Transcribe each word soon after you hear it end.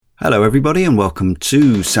Hello everybody and welcome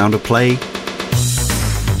to Sound of Play.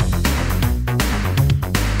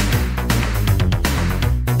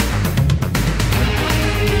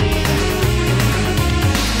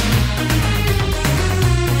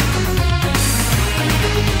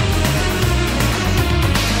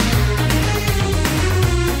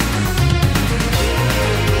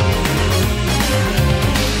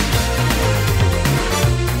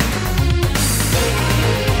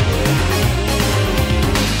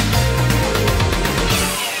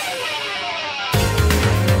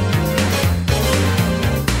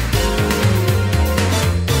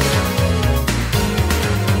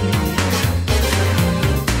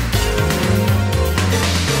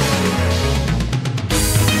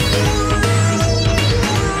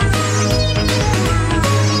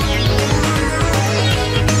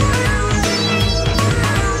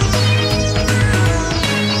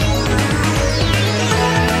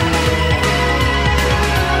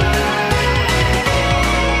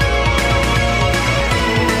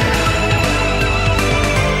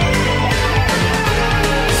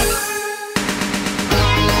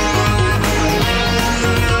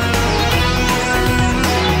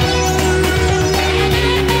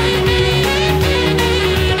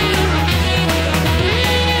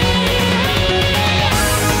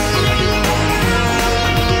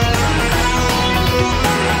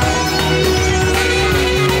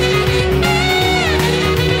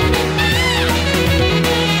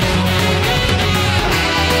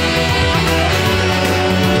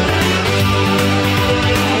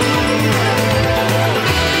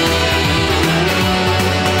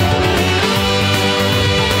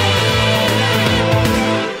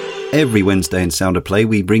 Every Wednesday in Sound of Play,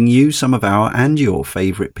 we bring you some of our and your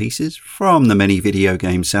favourite pieces from the many video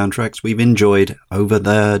game soundtracks we've enjoyed over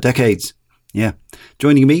the decades. Yeah,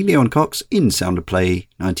 joining me, Leon Cox, in Sound of Play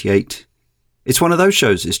 98. It's one of those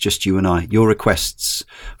shows, it's just you and I, your requests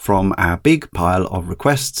from our big pile of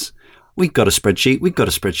requests. We've got a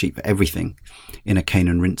spreadsheet for everything in a cane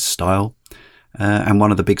and rinse style. And one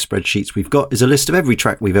of the big spreadsheets we've got is a list of every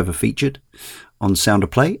track we've ever featured on Sound of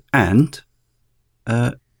Play and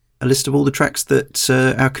a list of all the tracks that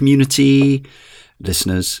our community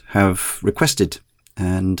listeners have requested.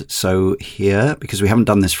 And so here, because we haven't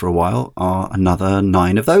done this for a while, are another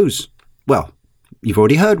 9 of those. Well, you've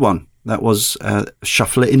already heard one. That was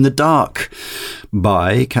Shuffle It in the Dark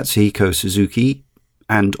by Katsuhiko Suzuki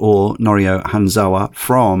and or Norio Hanzawa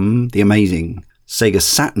from the amazing Sega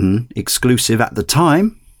Saturn exclusive at the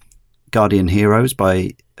time, Guardian Heroes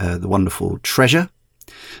by the wonderful Treasure.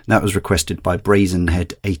 That was requested by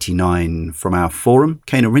Brazenhead89 from our forum,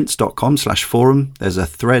 caneandrinse.com/forum. There's a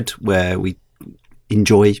thread where we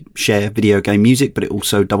share video game music, but it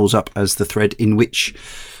also doubles up as the thread in which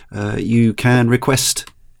you can request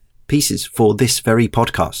pieces for this very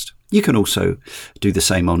podcast. You can also do the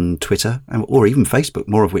same on Twitter or even Facebook,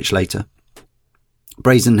 more of which later.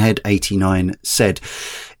 Brazenhead89 said,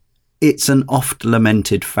 "It's an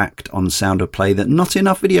oft-lamented fact on Sound of Play that not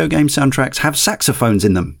enough video game soundtracks have saxophones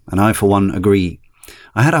in them, and I for one agree.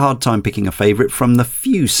 I had a hard time picking a favourite from the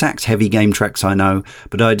few sax-heavy game tracks I know,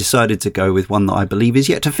 but I decided to go with one that I believe is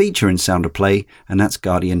yet to feature in Sound of Play, and that's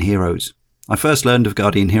Guardian Heroes. I first learned of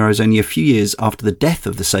Guardian Heroes only a few years after the death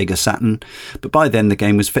of the Sega Saturn, but by then the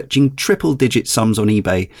game was fetching triple-digit sums on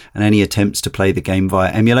eBay, and any attempts to play the game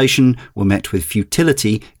via emulation were met with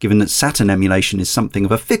futility, given that Saturn emulation is something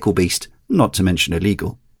of a fickle beast, not to mention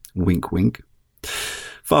illegal. Wink, wink.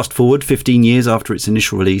 Fast forward 15 years after its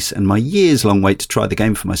initial release, and my years-long wait to try the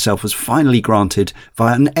game for myself was finally granted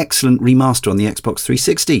via an excellent remaster on the Xbox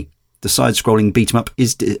 360. The side-scrolling beat-em-up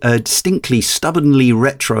is a distinctly, stubbornly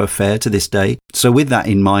retro affair to this day, so with that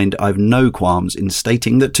in mind, I've no qualms in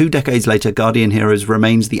stating that 2 decades later, Guardian Heroes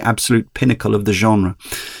remains the absolute pinnacle of the genre.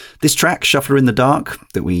 This track, Shuffler in the Dark,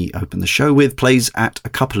 that we open the show with, plays at a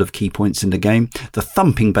couple of key points in the game. The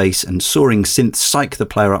thumping bass and soaring synth psych the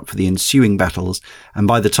player up for the ensuing battles, and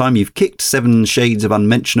by the time you've kicked 7 shades of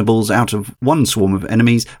unmentionables out of one swarm of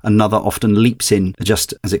enemies, another often leaps in,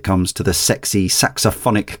 just as it comes to the sexy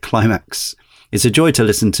saxophonic climax. It's a joy to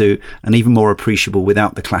listen to, and even more appreciable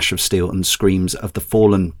without the clash of steel and screams of the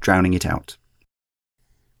fallen drowning it out.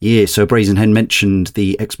 Yeah, so Brazenhead mentioned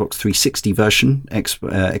the Xbox 360 version,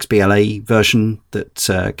 XBLA version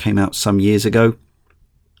that came out some years ago.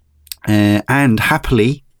 And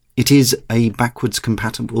happily, it is a backwards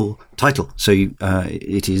compatible title. So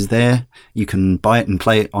it is there. You can buy it and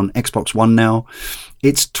play it on Xbox One now.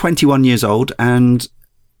 It's 21 years old, and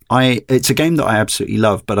it's a game that I absolutely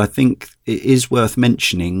love, but I think it is worth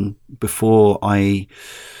mentioning before I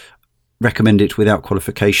recommend it without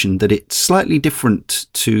qualification, that it's slightly different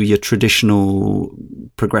to your traditional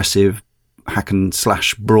progressive hack and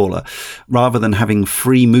slash brawler. Rather than having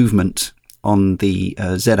free movement on the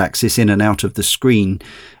Z-axis in and out of the screen,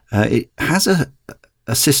 it has a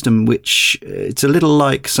system which it's a little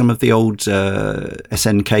like some of the old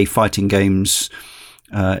SNK fighting games,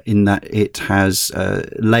 in that it has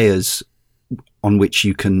layers on which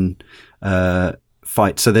you can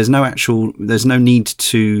fight. So there's no need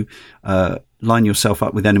to line yourself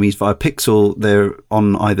up with enemies via pixel. They're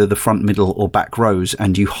on either the front, middle or back rows,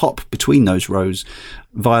 and you hop between those rows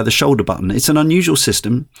via the shoulder button. It's an unusual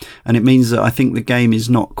system, and it means that I think the game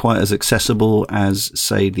is not quite as accessible as,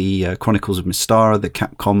 say, the Chronicles of Mystara, the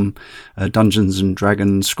Capcom Dungeons and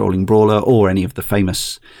Dragons scrolling brawler, or any of the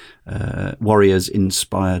famous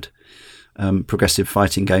Warriors-inspired progressive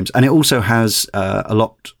fighting games. And it also has a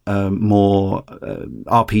lot more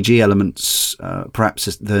RPG elements,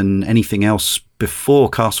 perhaps, than anything else before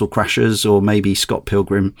Castle Crashers or maybe Scott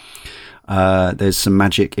Pilgrim. There's some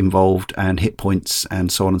magic involved and hit points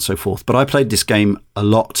and so on and so forth. But I played this game a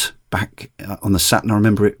lot back on the Saturn. I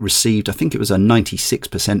remember it received, I think it was a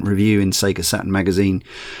 96% review in Sega Saturn magazine.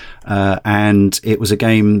 And it was a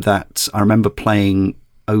game that I remember playing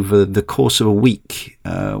over the course of a week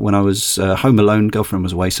when I was home alone. Girlfriend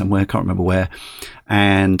was away somewhere, can't remember where,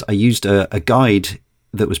 and I used a guide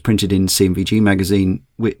that was printed in CMVG magazine,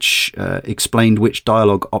 which explained which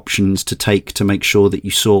dialogue options to take to make sure that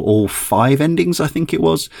you saw all 5 endings, I think it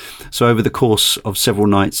was. So over the course of several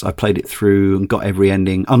nights, I played it through and got every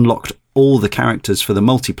ending, unlocked all the characters for the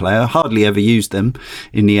multiplayer. Hardly ever used them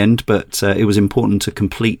in the end, but it was important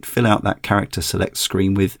to fill out that character select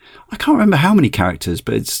screen with, I can't remember how many characters,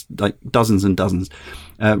 but it's like dozens and dozens.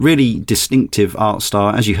 Really distinctive art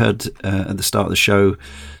style, as you heard at the start of the show.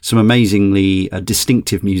 Some amazingly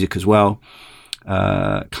distinctive music as well.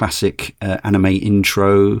 Classic anime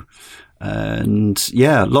intro. And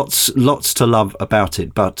yeah, lots to love about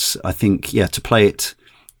it. But I think, to play it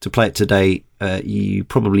today, you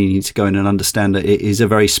probably need to go in and understand that it is a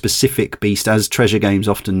very specific beast, as treasure games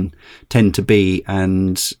often tend to be,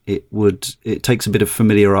 and it takes a bit of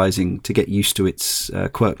familiarizing to get used to its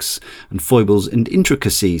quirks and foibles and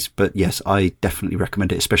intricacies. But yes, I definitely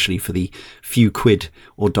recommend it, especially for the few quid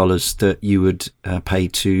or dollars that you would pay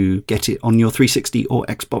to get it on your 360 or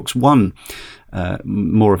Xbox One.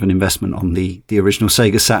 More of an investment on the original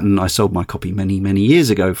Sega Saturn. I sold my copy many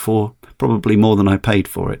years ago for probably more than I paid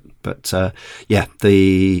for it. But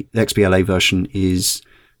the XBLA version is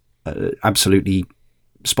absolutely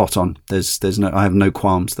spot on. I have no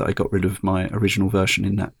qualms that I got rid of my original version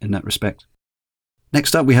in that respect.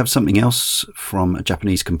 Next up, we have something else from a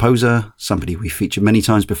Japanese composer, somebody we featured many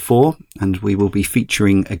times before, and we will be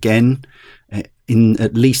featuring again in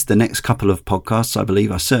at least the next couple of podcasts, I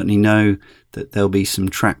believe. I certainly know that there'll be some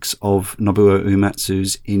tracks of Nobuo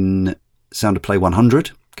Uematsu's in Sound of Play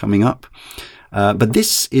 100 coming up. But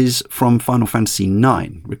this is from Final Fantasy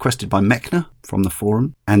IX, requested by Mechner from the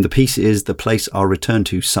forum, and the piece is The Place I'll Return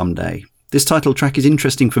to Someday. This title track is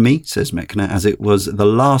interesting for me, says Mechner, as it was the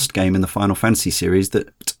last game in the Final Fantasy series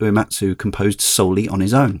that Uematsu composed solely on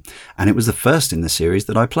his own, and it was the first in the series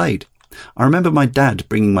that I played. I remember my dad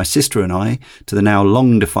bringing my sister and I to the now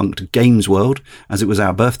long-defunct Games World, as it was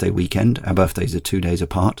our birthday weekend. Our birthdays are 2 days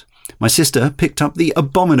apart. My sister picked up the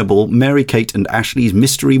abominable Mary-Kate and Ashley's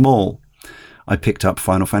Mystery Mall. I picked up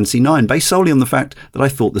Final Fantasy IX based solely on the fact that I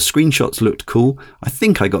thought the screenshots looked cool. I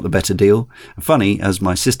think I got the better deal. Funny, as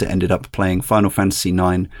my sister ended up playing Final Fantasy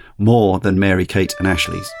IX more than Mary-Kate and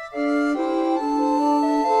Ashley's.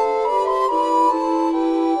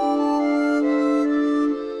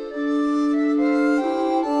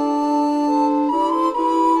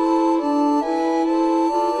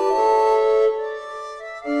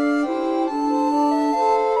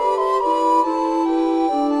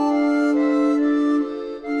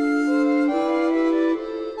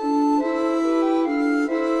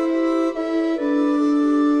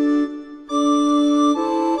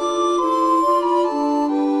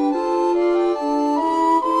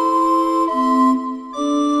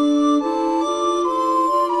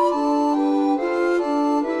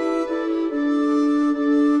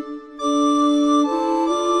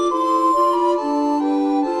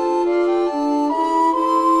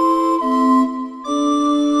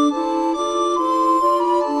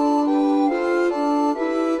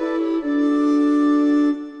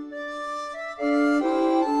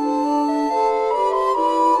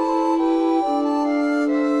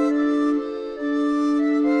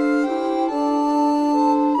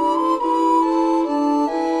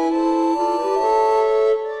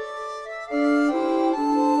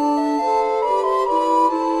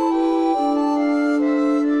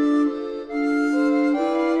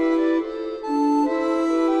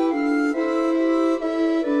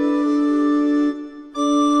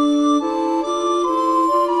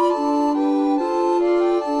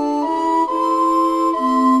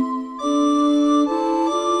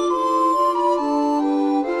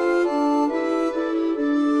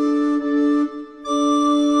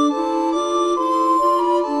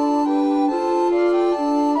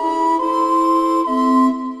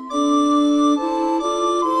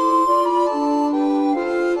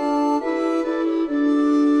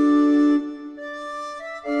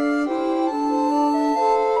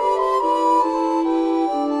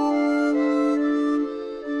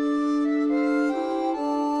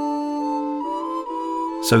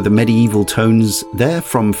 So the medieval tones there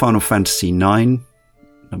from Final Fantasy IX,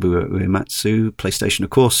 Nobuo Uematsu, PlayStation, of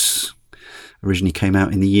course, originally came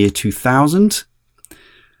out in the year 2000.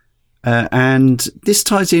 And this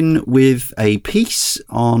ties in with a piece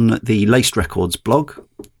on the Laced Records blog,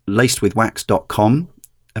 lacedwithwax.com,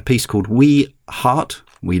 a piece called We Heart,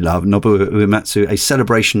 We Love Nobuo Uematsu, a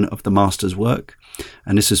celebration of the master's work.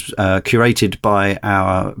 And this is curated by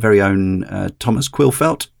our very own Thomas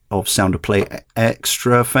Quillfelt of Sound of Play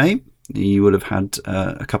Extra fame. You would have had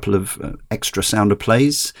a couple of extra Sound of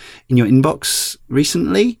Plays in your inbox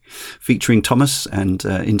recently, featuring Thomas and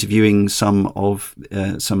interviewing some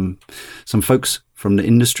folks from the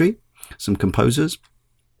industry, some composers,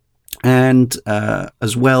 and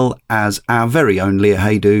as well as our very own Leah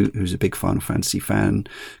Haydu, who's a big Final Fantasy fan,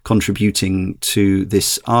 contributing to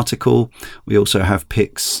this article. We also have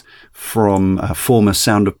picks from former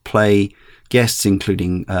Sound of Play guests,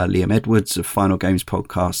 including Liam Edwards of Final Games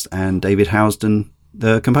Podcast and David Housden,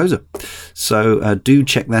 the composer. So do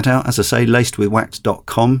check that out. As I say,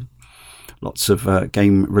 lacedwithwax.com. Lots of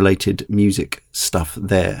game-related music stuff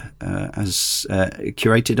there, as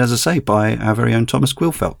curated, as I say, by our very own Thomas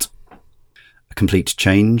Quillfelt. A complete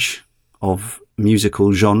change of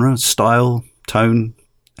musical genre, style, tone,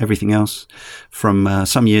 everything else from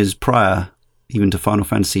some years prior, even to Final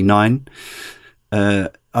Fantasy IX.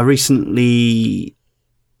 I recently,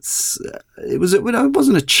 it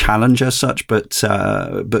wasn't a challenge as such, but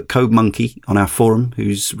Code Monkey on our forum,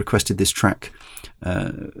 who's requested this track,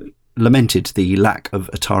 lamented the lack of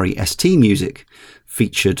Atari ST music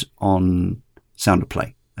featured on Sound of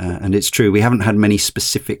Play. And it's true, we haven't had many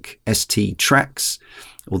specific ST tracks,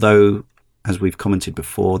 although, as we've commented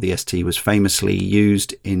before, the ST was famously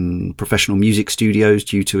used in professional music studios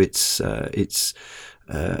due to its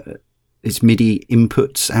MIDI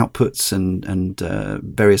inputs, outputs, and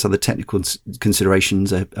various other technical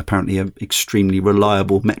considerations. Apparently, an extremely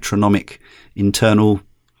reliable metronomic internal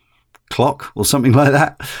clock or something like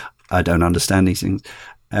that. I don't understand these things.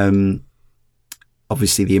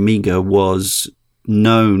 Obviously, the Amiga was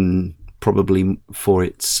known probably for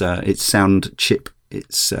its sound chip.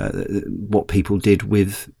 It's what people did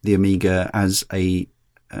with the Amiga as a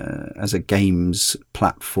games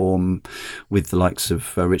platform, with the likes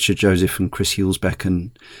of Richard Joseph and Chris Hulsbeck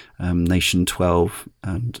and Nation 12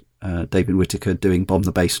 and David Whittaker doing Bomb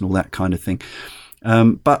the Bass and all that kind of thing.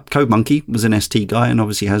 But Code Monkey was an ST guy and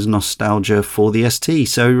obviously has nostalgia for the ST.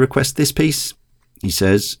 So he requests this piece. He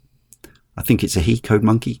says, I think it's a he, Code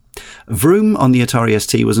Monkey. Vroom on the Atari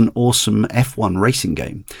ST was an awesome F1 racing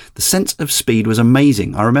game. The sense of speed was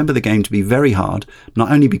amazing. I remember the game to be very hard, not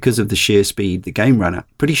only because of the sheer speed the game ran at.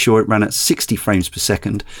 Pretty sure it ran at 60 frames per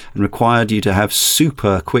second and required you to have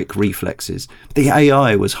super quick reflexes. The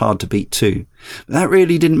AI was hard to beat too. But that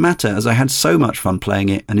really didn't matter, as I had so much fun playing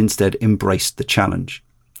it and instead embraced the challenge.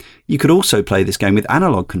 You could also play this game with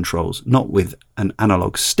analog controls, not with an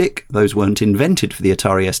analog stick. Those weren't invented for the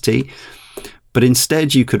Atari ST. But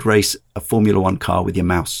instead you could race a Formula One car with your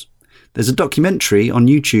mouse. There's a documentary on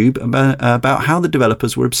YouTube about how the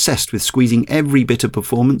developers were obsessed with squeezing every bit of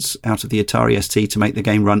performance out of the Atari ST to make the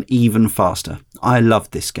game run even faster. I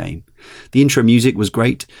loved this game. The intro music was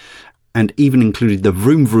great and even included the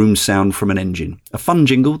vroom vroom sound from an engine. A fun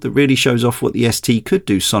jingle that really shows off what the ST could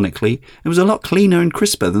do sonically. It was a lot cleaner and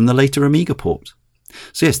crisper than the later Amiga port.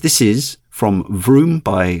 So yes, this is from Vroom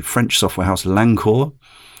by French software house Lancourt,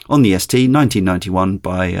 on the ST, 1991,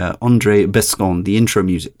 by André Bescon, the intro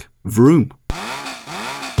music. Vroom.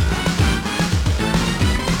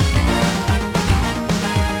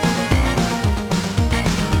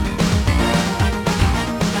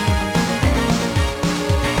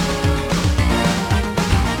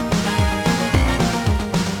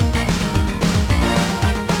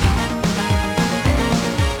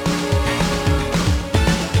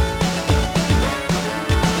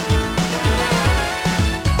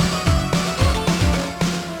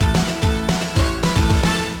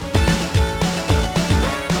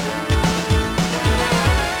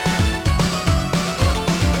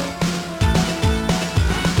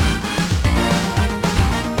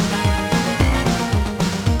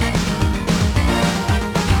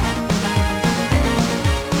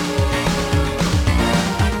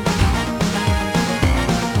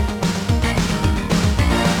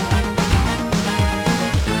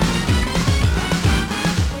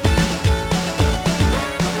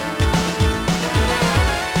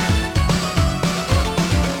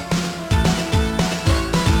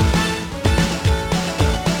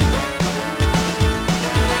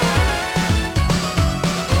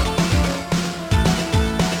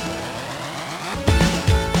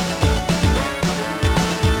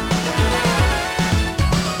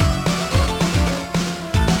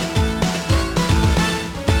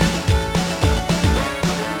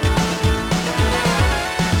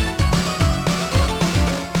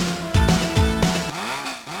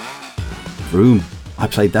 Vroom. I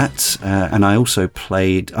played that, and I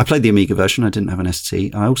played the Amiga version. I didn't have an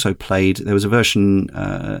ST. I also played, there was a version,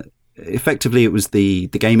 effectively it was the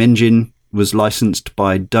game engine was licensed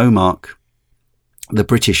by Domark, the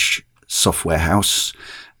British software house,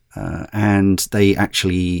 and they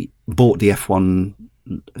actually bought the F1.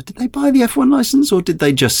 Did they buy the F1 license, or did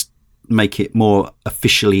they just make it more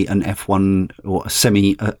officially an F1, or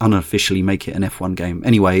unofficially make it an F1 game?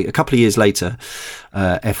 Anyway, a couple of years later,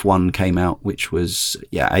 F1 came out, which was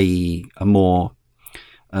a more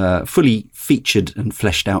fully featured and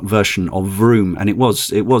fleshed out version of Vroom, and it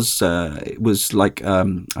was like,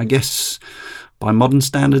 I guess by modern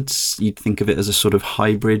standards you'd think of it as a sort of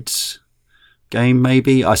hybrid game.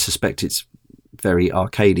 Maybe, I suspect it's very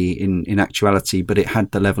arcadey in actuality, but it had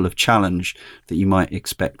the level of challenge that you might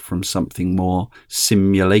expect from something more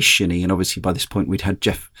simulation-y. And obviously by this point we'd had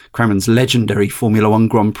Jeff Crammond's legendary Formula One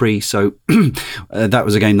Grand Prix, so that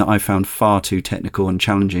was a game that I found far too technical and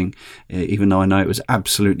challenging, even though I know it was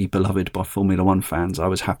absolutely beloved by Formula One fans. I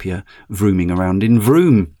was happier vrooming around in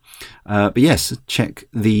Vroom. But yes, check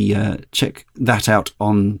that out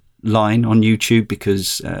online on YouTube,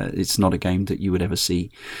 because it's not a game that you would ever see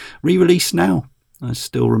re-released now. I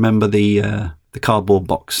still remember the cardboard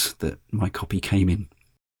box that my copy came in.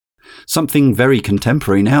 Something very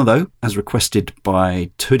contemporary now, though, as requested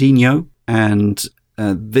by Tudinho, and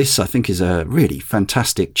this I think is a really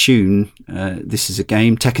fantastic tune. This is a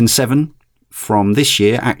game, Tekken 7, from this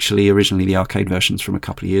year. Actually, originally the arcade version's from a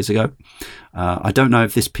couple of years ago. I don't know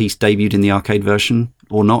if this piece debuted in the arcade version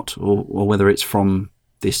or not, or whether it's from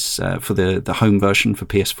this for the home version for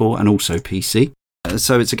PS4 and also PC.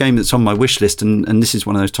 So it's a game that's on my wish list, and this is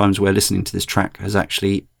one of those times where listening to this track has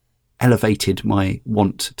actually elevated my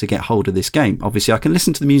want to get hold of this game. Obviously I can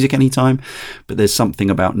listen to the music anytime, but there's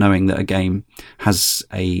something about knowing that a game has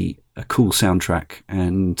a cool soundtrack,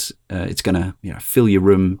 and it's going to fill your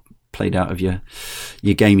room, played out of your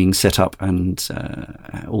gaming setup and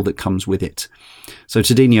all that comes with it. So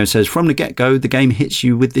Tudinho says, from the get-go, the game hits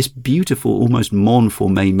you with this beautiful, almost mournful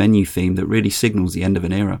main menu theme that really signals the end of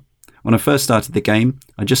an era. When I first started the game,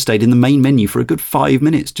 I just stayed in the main menu for a good 5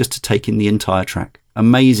 minutes just to take in the entire track.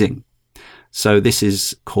 Amazing. So this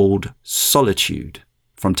is called Solitude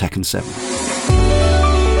from Tekken 7.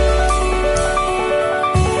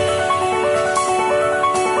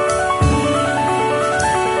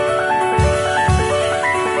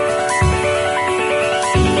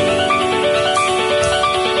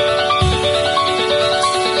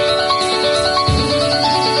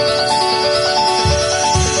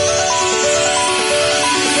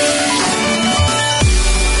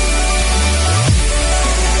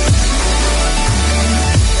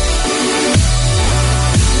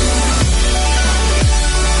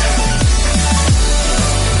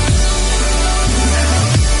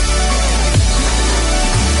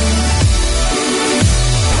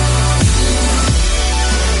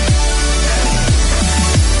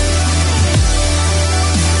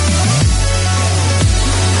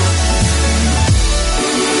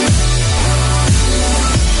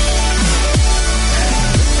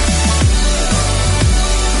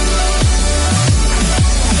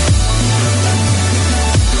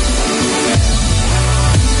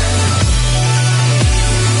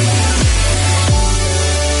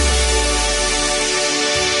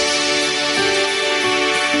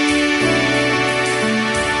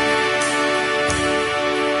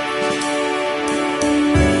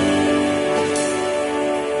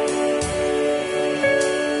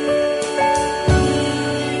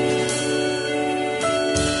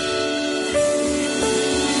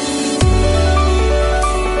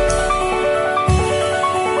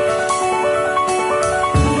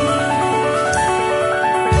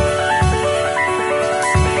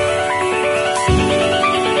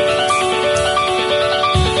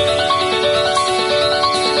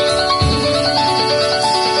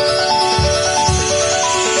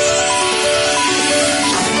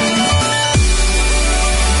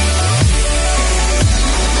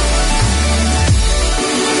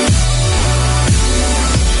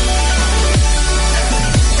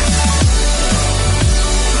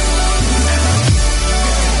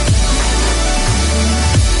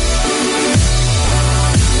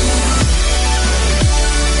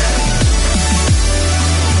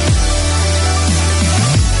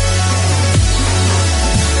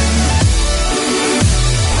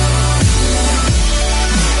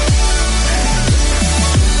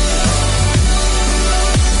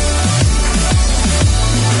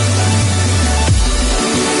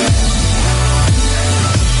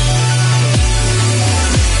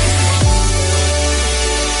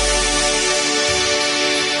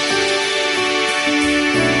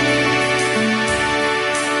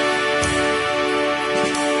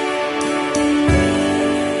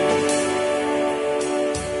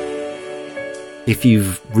 If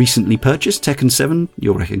you've recently purchased Tekken 7,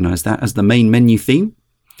 you'll recognise that as the main menu theme.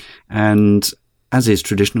 And as is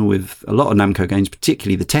traditional with a lot of Namco games,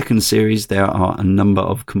 particularly the Tekken series, there are a number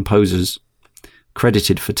of composers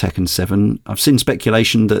credited for Tekken 7. I've seen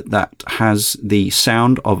speculation that has the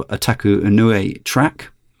sound of a Taku Inoue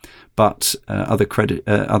track, but other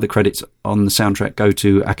credits on the soundtrack go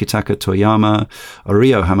to Akitaka Toyama,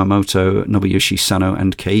 Ryo Hamamoto, Nobuyoshi Sano,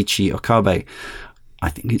 and Keiichi Okabe. I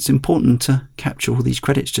think it's important to capture all these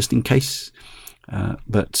credits just in case.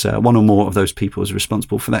 But one or more of those people is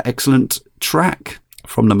responsible for that excellent track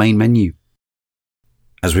from the main menu.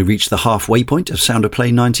 As we reach the halfway point of Sound of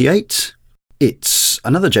Play 98, it's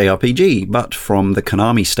another JRPG, but from the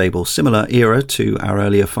Konami stable, similar era to our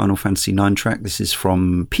earlier Final Fantasy IX track. This is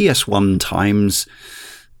from PS1 times,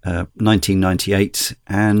 1998,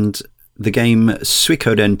 and the game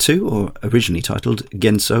Suikoden 2, or originally titled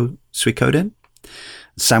Genso Suikoden.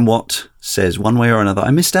 Sam Watt says, one way or another,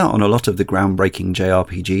 I missed out on a lot of the groundbreaking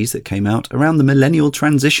JRPGs that came out around the millennial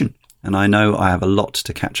transition, and I know I have a lot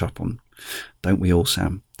to catch up on. Don't we all,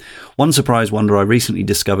 Sam? One surprise wonder I recently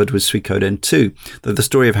discovered was Suikoden 2, though the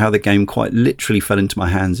story of how the game quite literally fell into my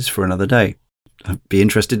hands is for another day. I'd be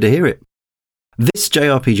interested to hear it. This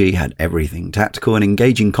JRPG had everything: tactical and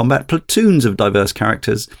engaging combat, platoons of diverse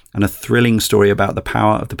characters, and a thrilling story about the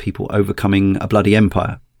power of the people overcoming a bloody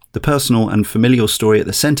empire. The personal and familial story at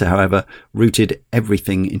the centre, however, rooted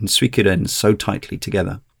everything in Suikoden so tightly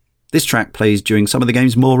together. This track plays during some of the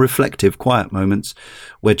game's more reflective, quiet moments,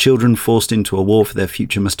 where children forced into a war for their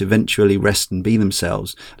future must eventually rest and be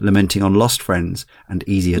themselves, lamenting on lost friends and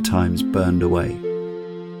easier times burned away.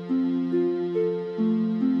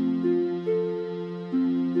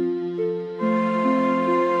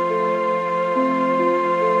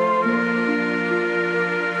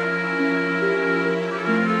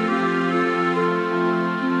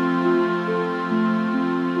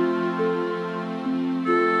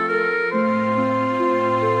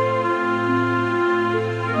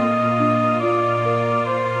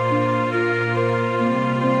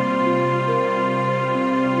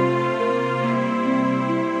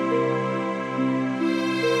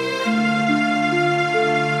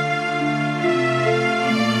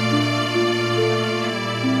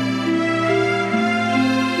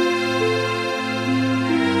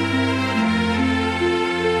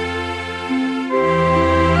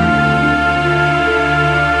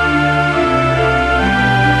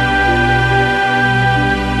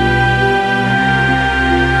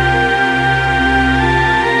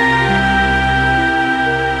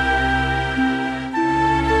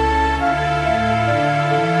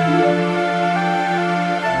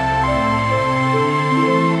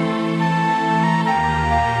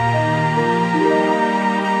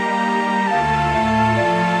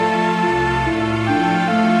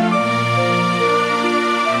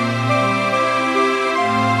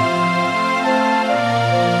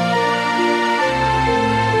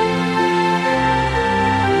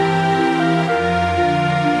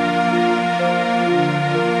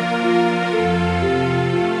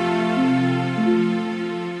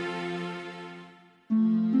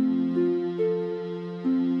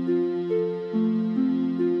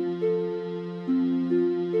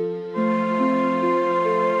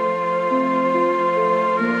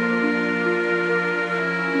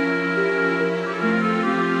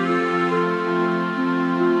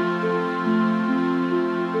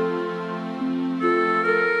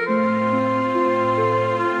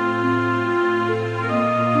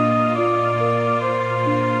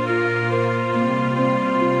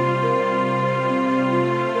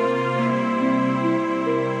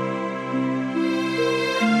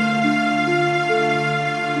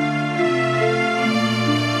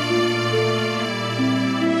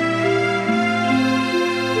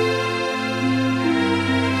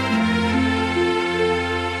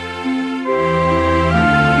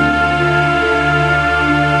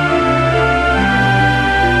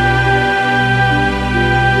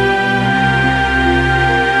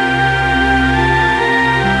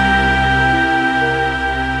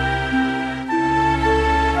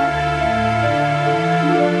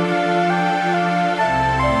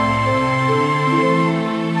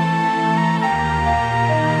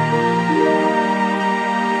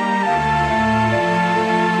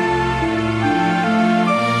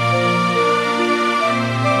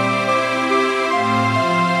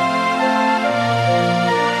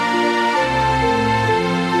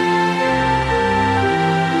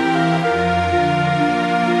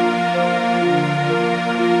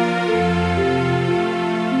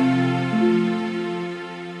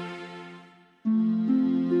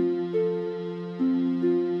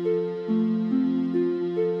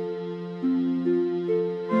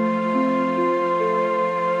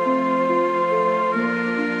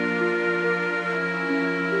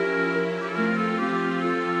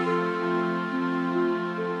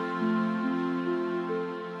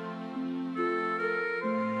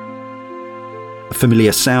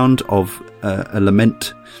 familiar sound of a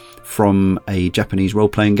lament from a Japanese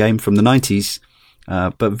role-playing game from the 90s,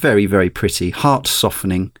 but very, very pretty. Heart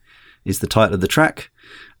Softening is the title of the track,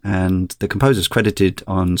 and the composers credited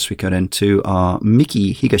on Suikoden 2 are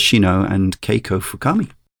Miki Higashino and Keiko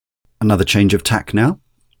Fukami. Another change of tack now,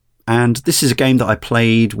 and this is a game that I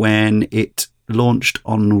played when it launched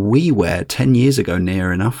on WiiWare 10 years ago,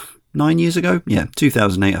 near enough. 9 years ago? Yeah,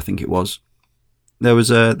 2008 I think it was. There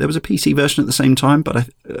was a PC version at the same time, but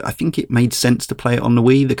I think it made sense to play it on the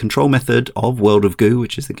Wii. The control method of World of Goo,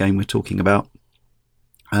 which is the game we're talking about,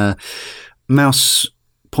 mouse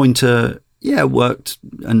pointer, yeah, worked,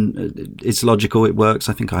 and it's logical. It works.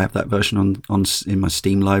 I think I have that version on in my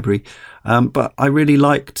Steam library. But I really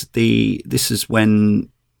liked this is when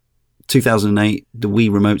 2008, the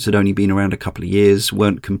Wii remotes had only been around a couple of years,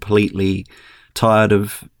 weren't completely tired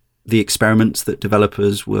of the experiments that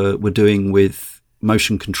developers were doing with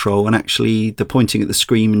motion control, and actually the pointing at the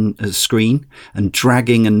screen and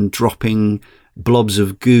dragging and dropping blobs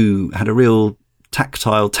of goo had a real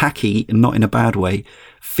tactile, tacky, and not in a bad way,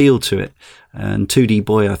 feel to it. And 2D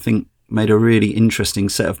Boy, I think, made a really interesting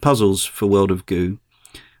set of puzzles for World of Goo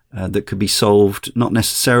that could be solved. Not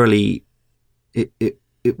necessarily, it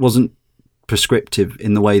wasn't prescriptive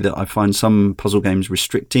in the way that I find some puzzle games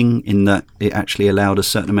restricting, in that it actually allowed a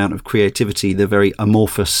certain amount of creativity. The very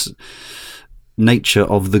amorphous nature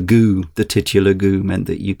of the goo, the titular goo, meant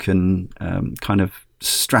that you can kind of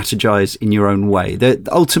strategize in your own way.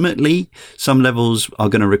 Ultimately, some levels are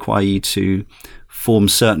going to require you to form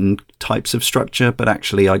certain types of structure, but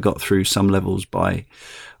actually I got through some levels by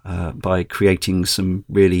creating some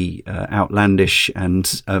really outlandish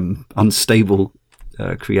and unstable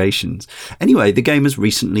creations. Anyway, the game has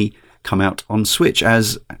recently come out on Switch,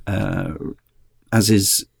 as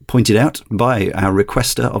is pointed out by our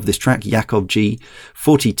requester of this track, Jakob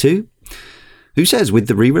G42, who says, with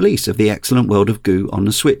the re-release of the excellent World of Goo on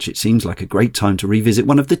the Switch, it seems like a great time to revisit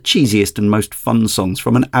one of the cheesiest and most fun songs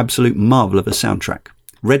from an absolute marvel of a soundtrack.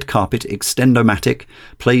 Red Carpet Extendomatic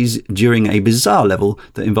plays during a bizarre level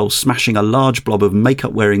that involves smashing a large blob of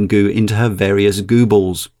makeup-wearing goo into her various goo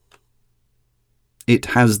balls. It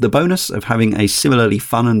has the bonus of having a similarly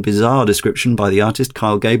fun and bizarre description by the artist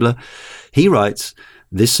Kyle Gabler. He writes,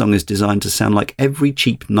 "This song is designed to sound like every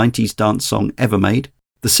cheap 90s dance song ever made.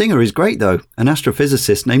 The singer is great though, an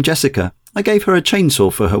astrophysicist named Jessica. I gave her a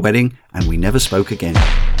chainsaw for her wedding and we never spoke again."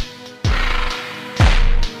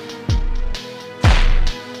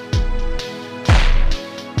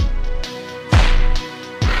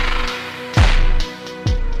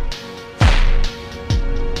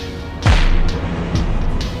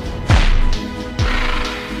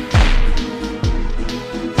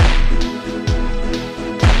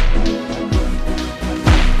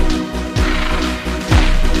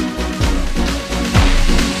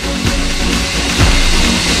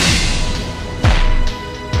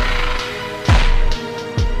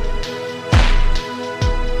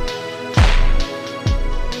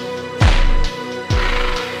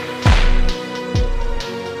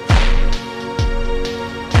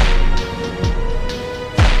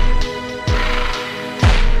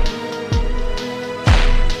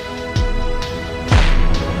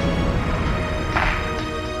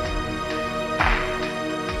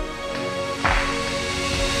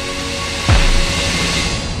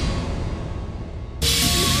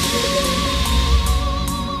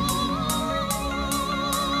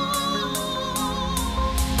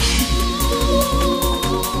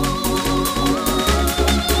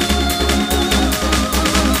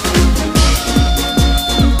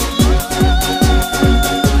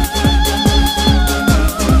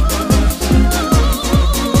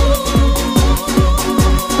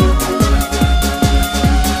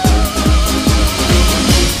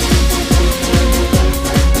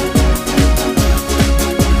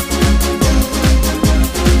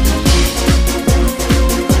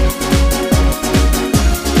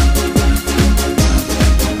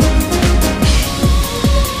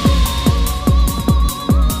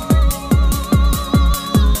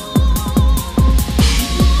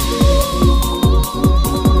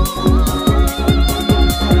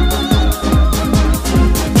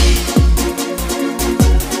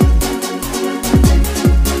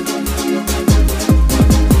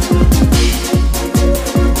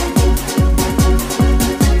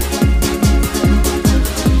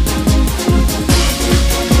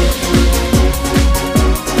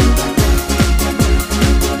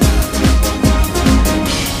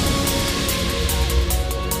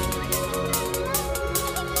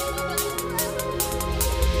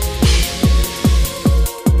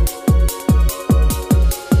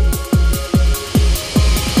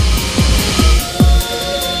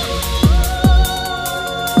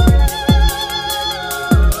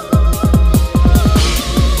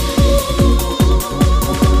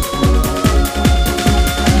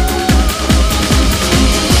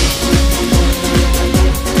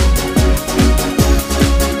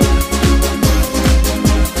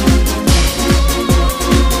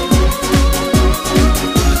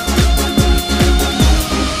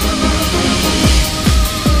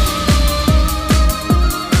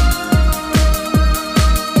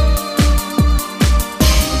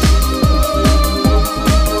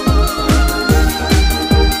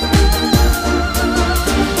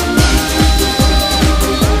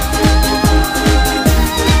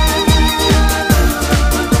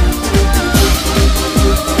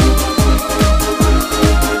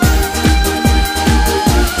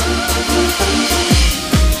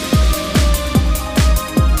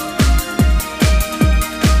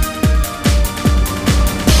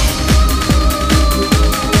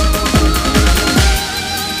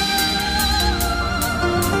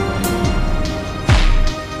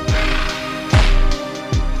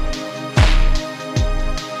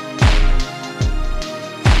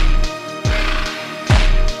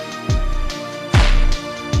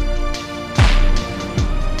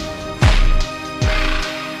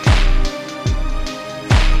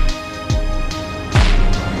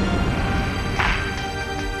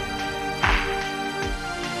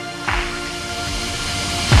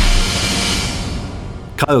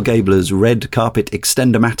 Kyle Gabler's Red Carpet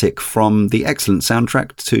Extendomatic from the excellent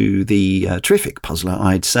soundtrack to the terrific puzzler,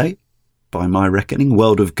 I'd say, by my reckoning,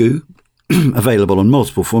 World of Goo. Available on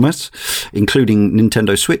multiple formats, including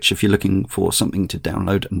Nintendo Switch if you're looking for something to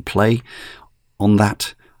download and play on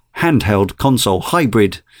that handheld console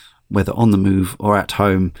hybrid, whether on the move or at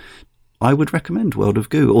home. I would recommend World of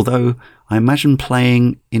Goo, although I imagine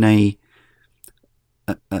playing in a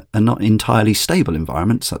not entirely stable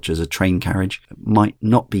environment, such as a train carriage, might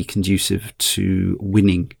not be conducive to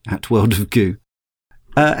winning at World of Goo.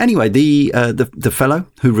 Anyway, the fellow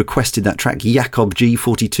who requested that track, Jakob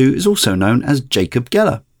G42, is also known as Jacob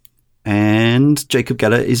Geller. And Jacob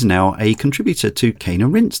Geller is now a contributor to Cane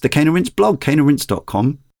and Rinse, the Cane and Rinse blog,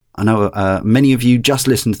 caneandrinse.com. I know many of you just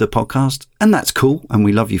listen to the podcast, and that's cool, and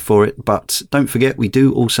we love you for it. But don't forget, we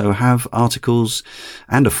do also have articles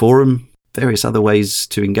and a forum, various other ways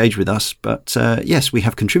to engage with us. But yes, we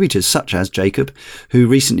have contributors such as Jacob, who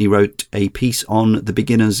recently wrote a piece on the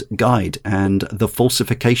beginner's guide and the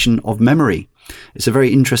falsification of memory. It's a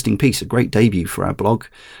very interesting piece, a great debut for our blog,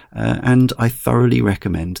 and I thoroughly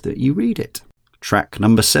recommend that you read it. Track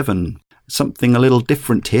number 7, something a little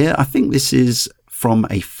different here. I think this is from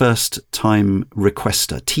a first-time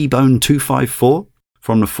requester, T-Bone254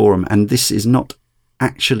 from the forum, and this is not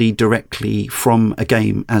actually directly from a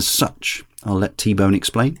game as such. I'll let T-Bone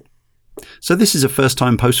explain. So this is a first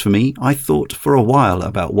time post for me. I thought for a while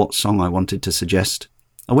about what song I wanted to suggest.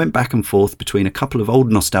 I went back and forth between a couple of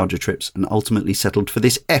old nostalgia trips and ultimately settled for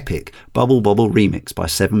this epic Bubble Bobble remix by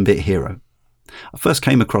 7-Bit Hero. I first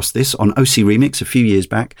came across this on OC Remix a few years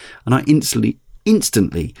back, and I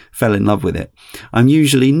instantly fell in love with it. I'm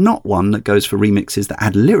usually not one that goes for remixes that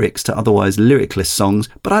add lyrics to otherwise lyricless songs,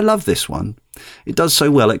 but I love this one. It does so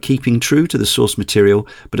well at keeping true to the source material,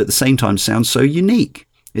 but at the same time sounds so unique.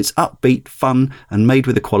 It's upbeat, fun, and made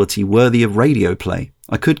with a quality worthy of radio play.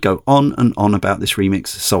 I could go on and on about this remix,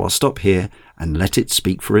 so I'll stop here and let it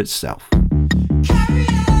speak for itself.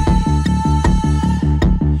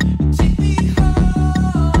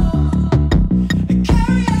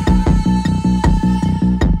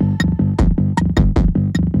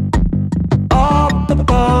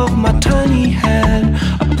 Above my tiny head,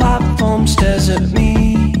 a platform stares at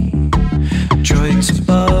me. Droids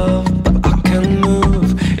above, but I can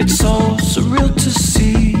move. It's so surreal to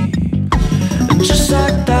see. And just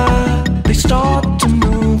like that, they start to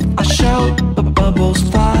move. I shout, but bubbles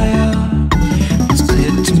fire. It's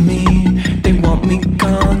clear to me, they want me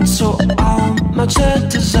gone, so I'll match their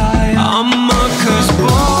desire. I'm a cursed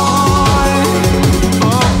boy,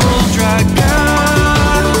 bubble dragon.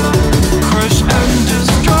 Crush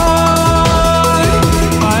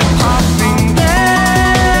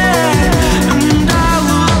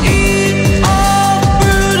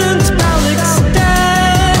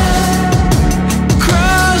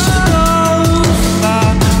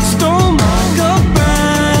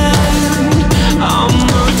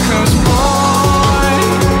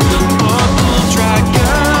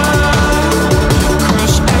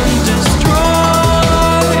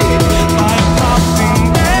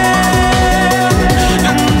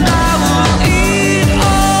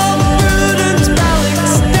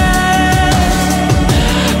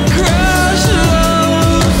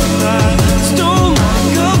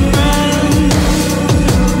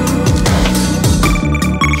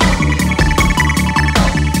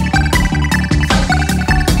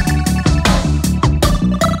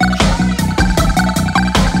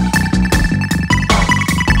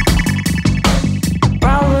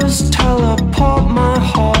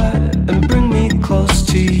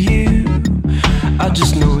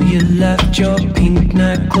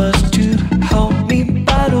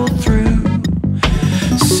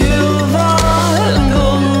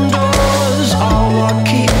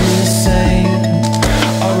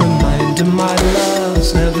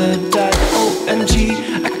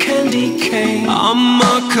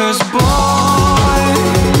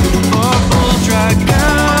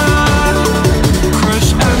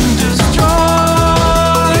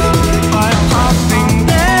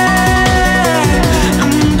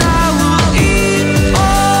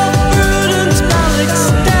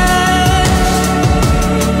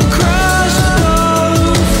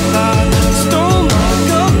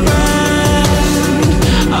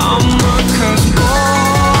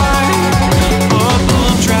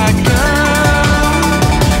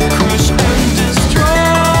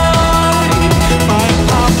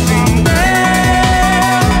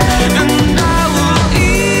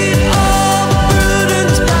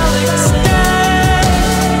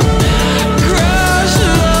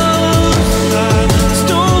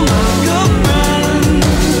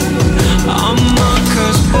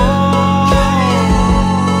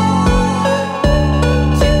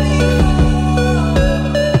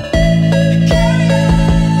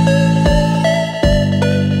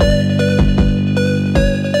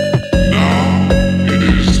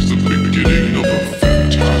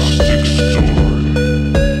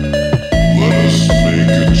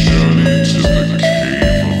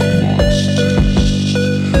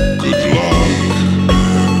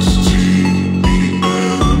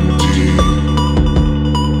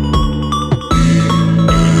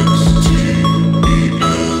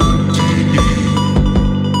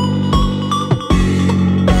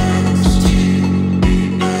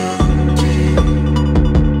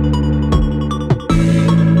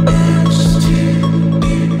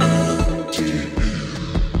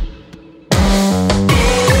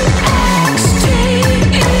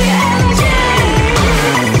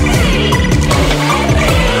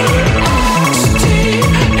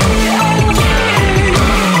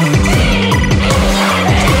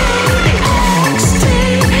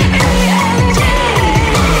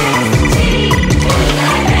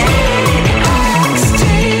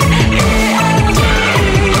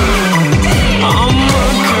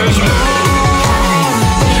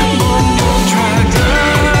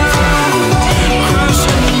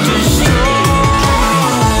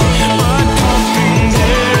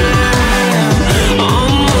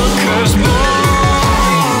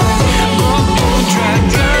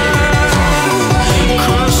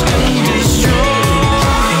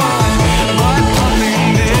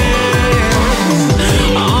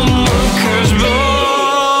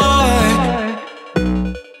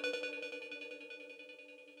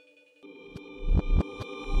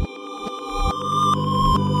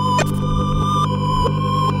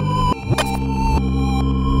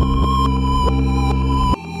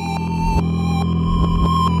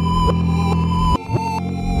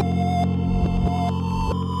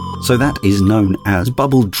So that is known as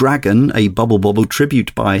Bubble Dragon, a Bubble Bobble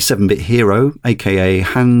tribute by 7-Bit Hero, aka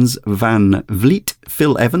Hans van Vliet,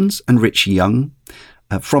 Phil Evans and Rich Young,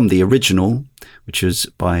 from the original, which was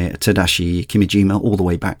by Tadashi Kimijima all the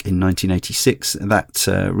way back in 1986. That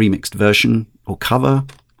remixed version, or cover,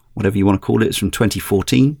 whatever you want to call it, is from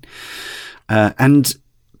 2014. And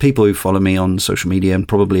people who follow me on social media and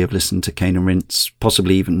probably have listened to Kane and Rinse,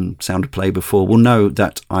 possibly even Sound of Play before, will know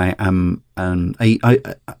that I am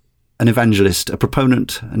an evangelist, a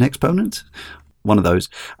proponent, an exponent, one of those,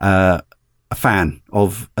 a fan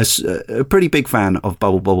of, a pretty big fan of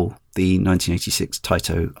Bubble Bobble, the 1986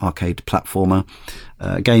 Taito arcade platformer,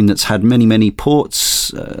 a game that's had many, many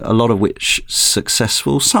ports, a lot of which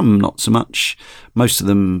successful, some not so much. Most of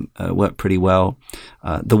them work pretty well.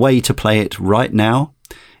 The way to play it right now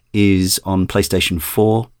is on PlayStation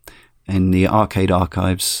 4. In the Arcade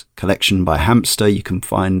Archives collection by Hamster, you can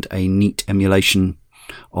find a neat emulation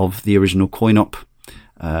of the original coin-op,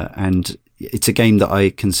 and it's a game that I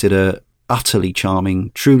consider utterly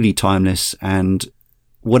charming, truly timeless, and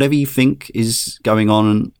whatever you think is going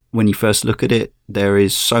on when you first look at it, there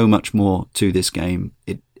is so much more to this game.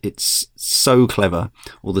 It's so clever,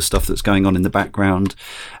 all the stuff that's going on in the background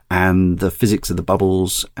and the physics of the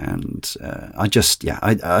bubbles, and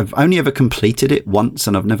I've only ever completed it once,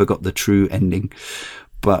 and I've never got the true ending,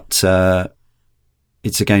 but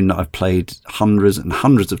it's a game that I've played hundreds and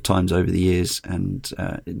hundreds of times over the years, and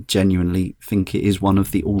genuinely think it is one of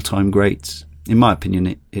the all-time greats. In my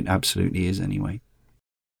opinion, it absolutely is anyway.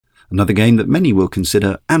 Another game that many will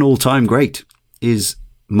consider an all-time great is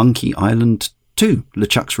Monkey Island 2,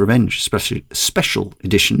 LeChuck's Revenge Special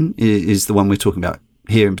Edition is the one we're talking about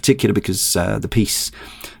here in particular, because the piece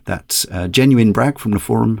that Genuine Brag from the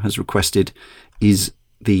forum has requested is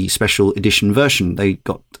the special edition version. They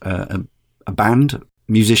got a band,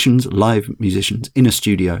 live musicians in a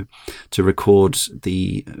studio to re-record,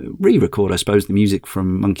 I suppose, the music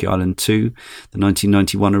from Monkey Island 2, the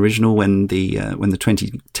 1991 original, when the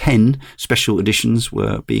 2010 special editions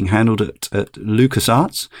were being handled at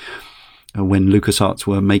LucasArts, when LucasArts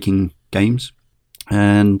were making games.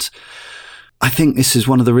 And I think this is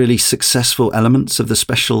one of the really successful elements of the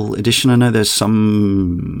special edition. I know there's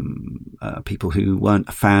some people who weren't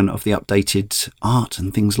a fan of the updated art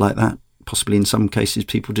and things like that. Possibly in some cases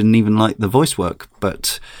people didn't even like the voice work,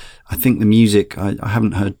 but I think the music, I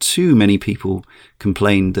haven't heard too many people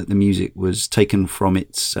complain that the music was taken from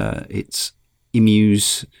its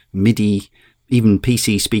emus, MIDI, even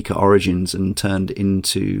PC speaker origins, and turned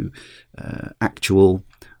into actual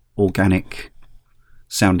organic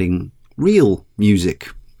sounding real music.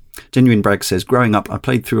 Genuine Bragg says, growing up I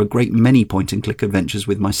played through a great many point and click adventures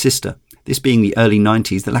with my sister. This being the early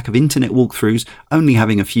 90s, the lack of internet walkthroughs, only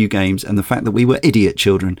having a few games, and the fact that we were idiot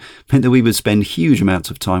children meant that we would spend huge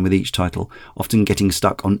amounts of time with each title, often getting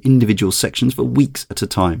stuck on individual sections for weeks at a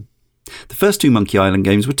time. The first two Monkey Island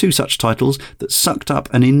games were two such titles that sucked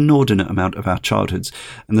up an inordinate amount of our childhoods,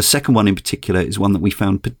 and the second one in particular is one that we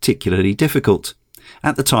found particularly difficult.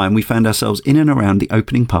 At the time, we found ourselves in and around the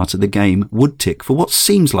opening part of the game, Woodtick, for what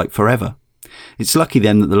seems like forever. It's lucky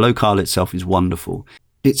then that the locale itself is wonderful.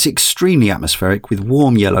 It's extremely atmospheric, with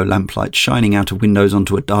warm yellow lamplight shining out of windows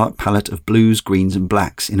onto a dark palette of blues, greens and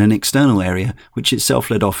blacks in an external area, which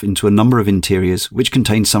itself led off into a number of interiors, which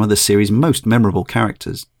contained some of the series' most memorable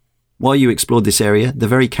characters. While you explored this area, the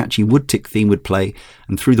very catchy Woodtick theme would play,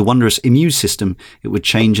 and through the wondrous Amuse system, it would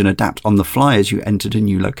change and adapt on the fly as you entered a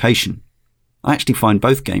new location. I actually find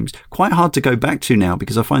both games quite hard to go back to now,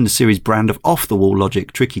 because I find the series' brand of off-the-wall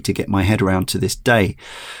logic tricky to get my head around to this day.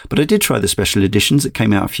 But I did try the special editions that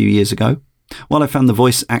came out a few years ago. While I found the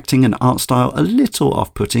voice acting and art style a little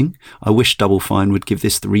off-putting, I wish Double Fine would give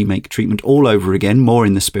this the remake treatment all over again, more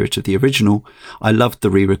in the spirit of the original. I loved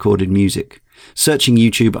the re-recorded music. Searching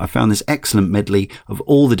YouTube, I found this excellent medley of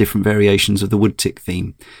all the different variations of the Woodtick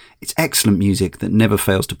theme. It's excellent music that never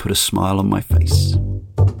fails to put a smile on my face.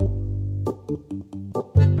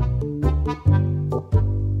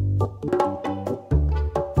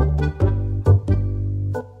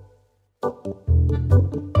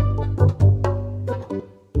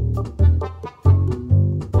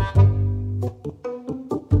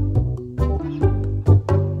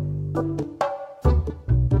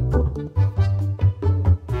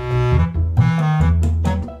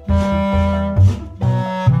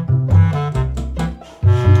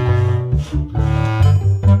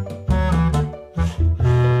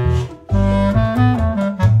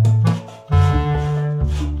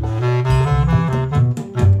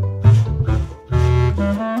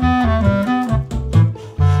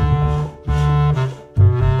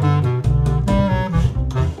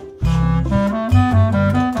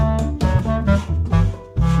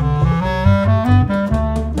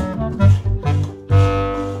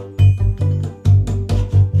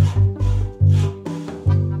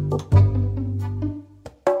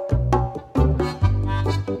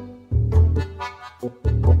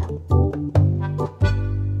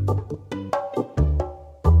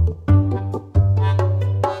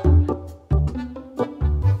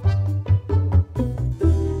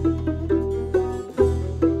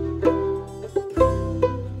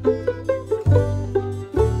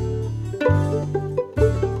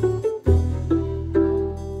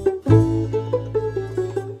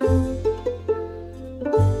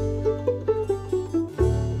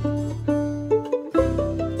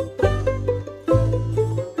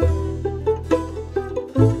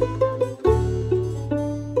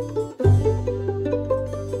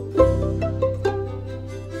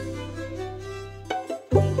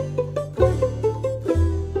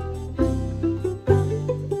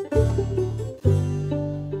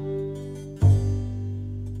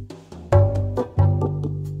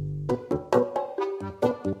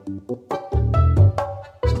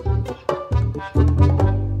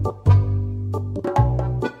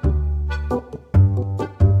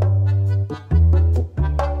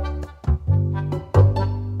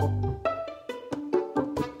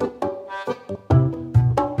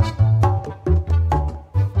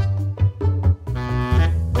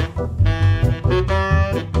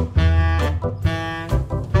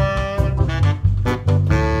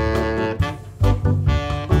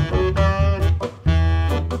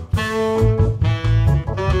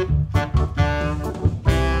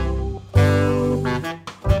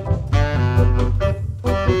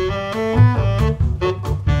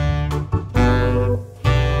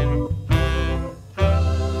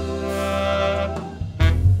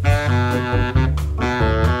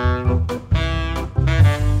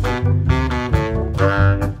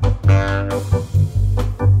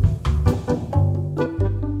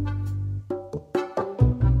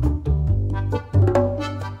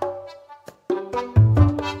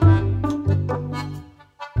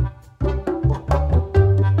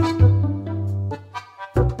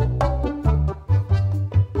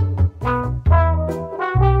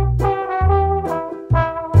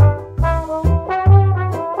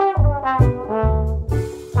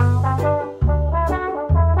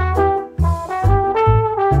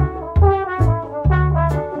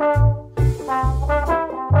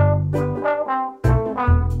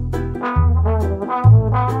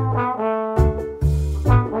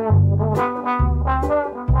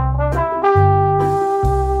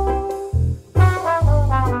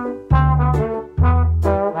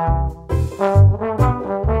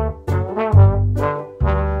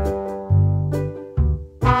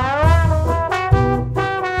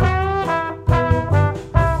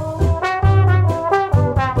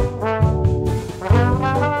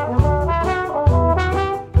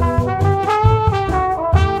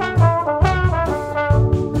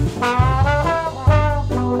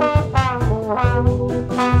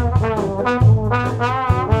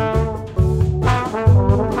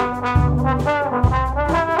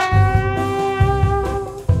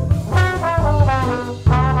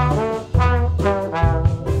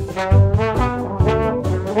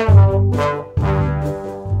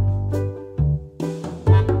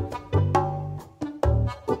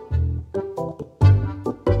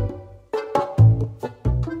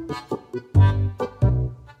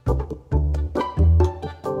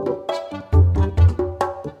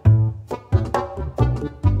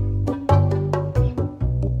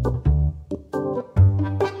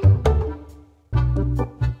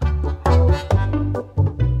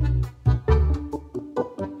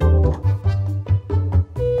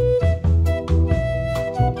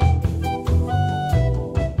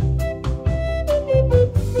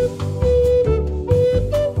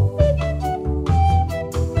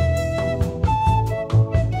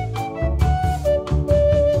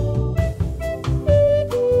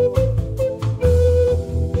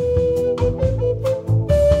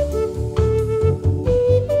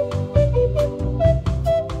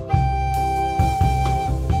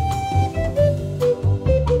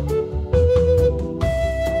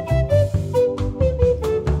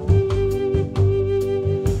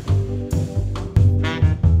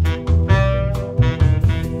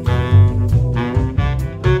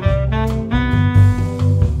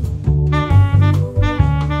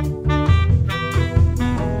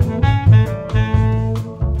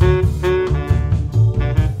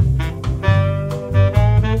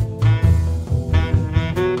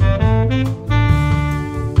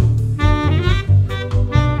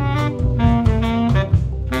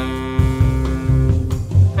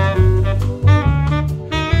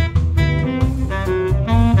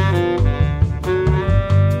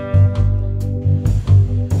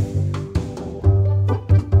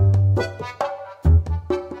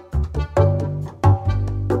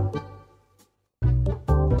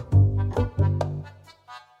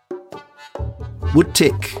 Wood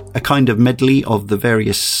Tick, a kind of medley of the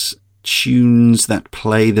various tunes that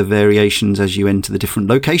play the variations as you enter the different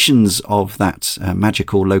locations of that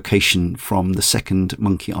magical location from the second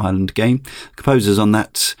Monkey Island game. Composers on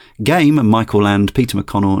that game are Michael Land, Peter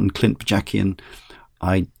McConnell and Clint Bajakian.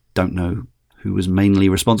 I don't know who was mainly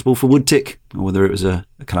responsible for Wood Tick or whether it was a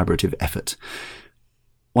collaborative effort.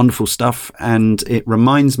 Wonderful stuff, and it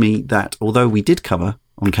reminds me that although we did cover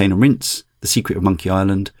on Cane and Rinse The Secret of Monkey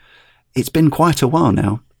Island, it's been quite a while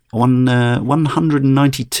now.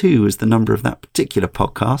 192 is the number of that particular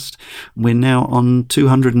podcast. We're now on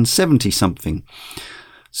 270 something.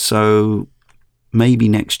 So maybe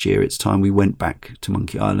next year it's time we went back to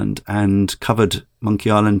Monkey Island and covered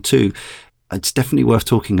Monkey Island 2. It's definitely worth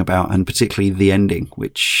talking about, and particularly the ending,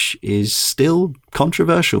 which is still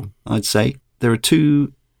controversial, I'd say. There are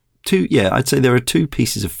two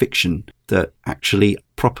pieces of fiction that actually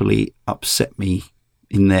properly upset me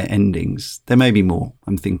in their endings. There may be more,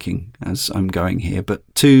 I'm thinking, as I'm going here, but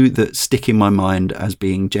two that stick in my mind as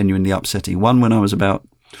being genuinely upsetting. One when I was about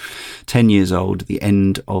 10 years old, the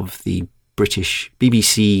end of the British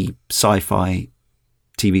BBC sci-fi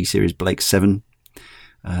TV series Blake 7.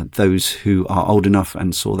 Those who are old enough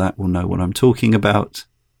and saw that will know what I'm talking about.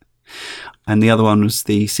 And the other one was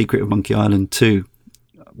The Secret of Monkey Island 2,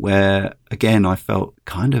 where, again, I felt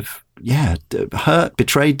kind of, hurt,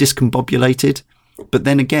 betrayed, discombobulated. But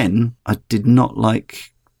then again, I did not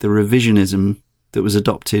like the revisionism that was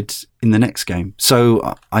adopted in the next game.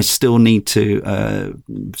 So I still need to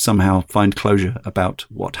somehow find closure about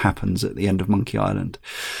what happens at the end of Monkey Island.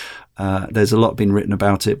 There's a lot been written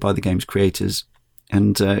about it by the game's creators,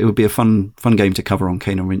 and it would be a fun game to cover on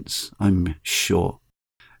Cane and Rinse, I'm sure.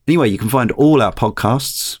 Anyway, you can find all our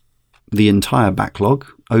podcasts, the entire backlog,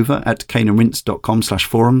 over at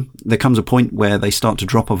caneandrinse.com/forum. There comes a point where they start to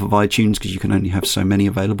drop off of iTunes because you can only have so many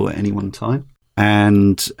available at any one time.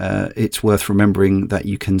 And it's worth remembering that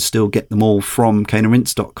you can still get them all from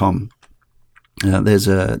caneandrinse.com. There's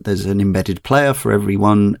an embedded player for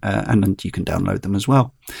everyone, and you can download them as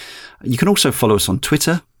well. You can also follow us on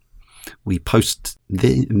Twitter. We post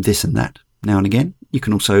this and that now and again. You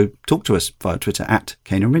can also talk to us via Twitter at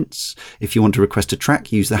Cane and Rinse. If you want to request a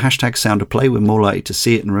track, use the hashtag SoundOfPlay. We're more likely to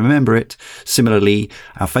see it and remember it. Similarly,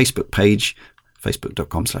 our Facebook page,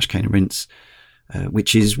 facebook.com/Cane and Rinse,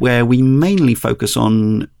 which is where we mainly focus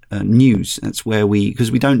on news. That's where because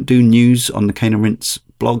we don't do news on the Cane and Rinse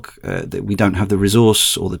blog, that we don't have the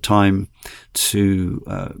resource or the time to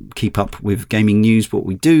keep up with gaming news. What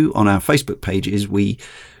we do on our Facebook page is we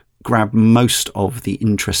grab most of the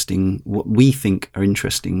what we think are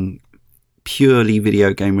interesting, purely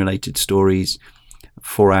video game related stories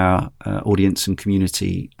for our audience and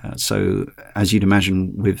community. So as you'd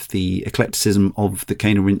imagine, with the eclecticism of the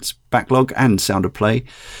Cane and Rinse backlog and Sound of Play,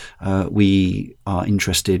 we are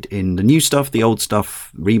interested in the new stuff, the old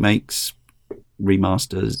stuff, remakes,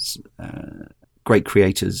 remasters, great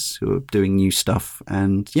creators who are doing new stuff,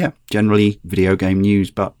 and generally video game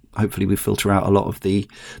news, but hopefully we filter out a lot of the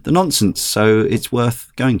nonsense. So it's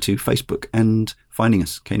worth going to Facebook and finding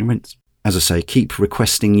us, Cane and Rinse. As I say, keep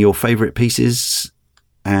requesting your favourite pieces,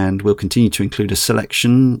 and we'll continue to include a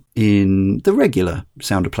selection in the regular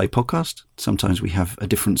Sound of Play podcast. Sometimes we have a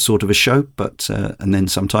different sort of a show, but and then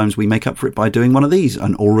sometimes we make up for it by doing one of these,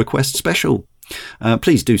 an all request special.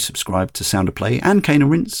 Please do subscribe to Sound of Play and Cane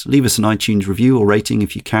and Rinse. Leave us an iTunes review or rating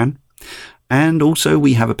if you can. And also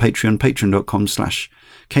we have a Patreon,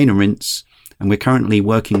 patreon.com/Cane and Rinse, and we're currently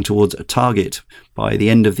working towards a target by the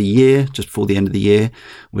end of the year. Just before the end of the year,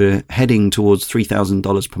 we're heading towards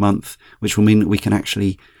 $3,000 per month, which will mean that we can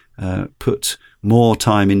actually put more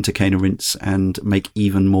time into Cane and Rinse and make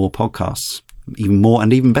even more podcasts, even more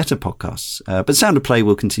and even better podcasts. But Sound of Play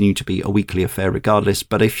will continue to be a weekly affair regardless.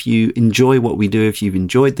 But if you enjoy what we do, if you've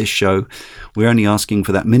enjoyed this show, we're only asking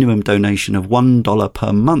for that minimum donation of $1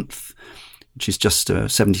 per month, which is just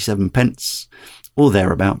 77 pence or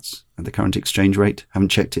thereabouts at the current exchange rate. Haven't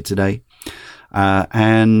checked it today.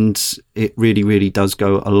 And it really, really does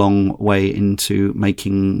go a long way into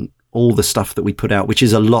making all the stuff that we put out, which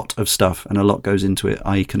is a lot of stuff and a lot goes into it,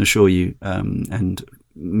 I can assure you, and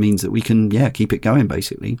means that we can, keep it going,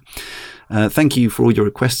 basically. Thank you for all your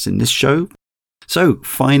requests in this show. So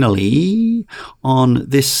finally, on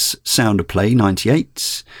this Sound of Play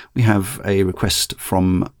 98, we have a request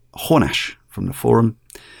from Hornash from the forum.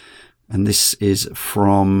 And this is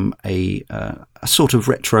from a sort of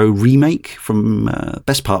retro remake from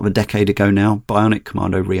best part of a decade ago now, Bionic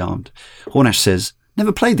Commando Rearmed. Hornash says,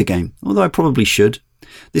 never played the game, although I probably should.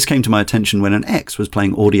 This came to my attention when an ex was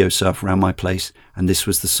playing Audio Surf around my place, and this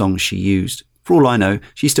was the song she used. For all I know,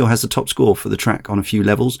 she still has the top score for the track on a few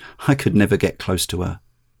levels. I could never get close to her.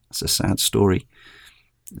 That's a sad story.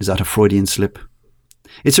 Is that a Freudian slip?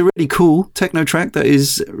 It's a really cool techno track that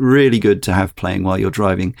is really good to have playing while you're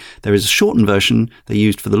driving. There is a shortened version they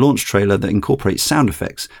used for the launch trailer that incorporates sound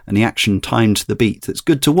effects and the action timed to the beat that's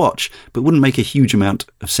good to watch, but wouldn't make a huge amount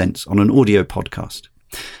of sense on an audio podcast.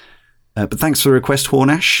 But thanks for the request,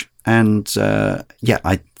 Hornash. And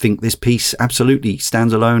I think this piece absolutely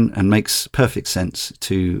stands alone and makes perfect sense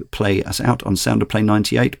to play us out on Sound of Play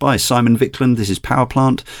 98 by Simon Vickland. This is Power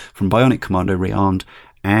Plant from Bionic Commando Rearmed.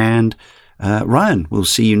 And Ryan, we'll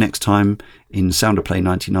see you next time in Sound of Play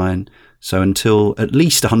 99. So until at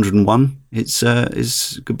least 101,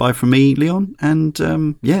 it's goodbye from me, Leon. And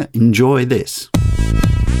enjoy this.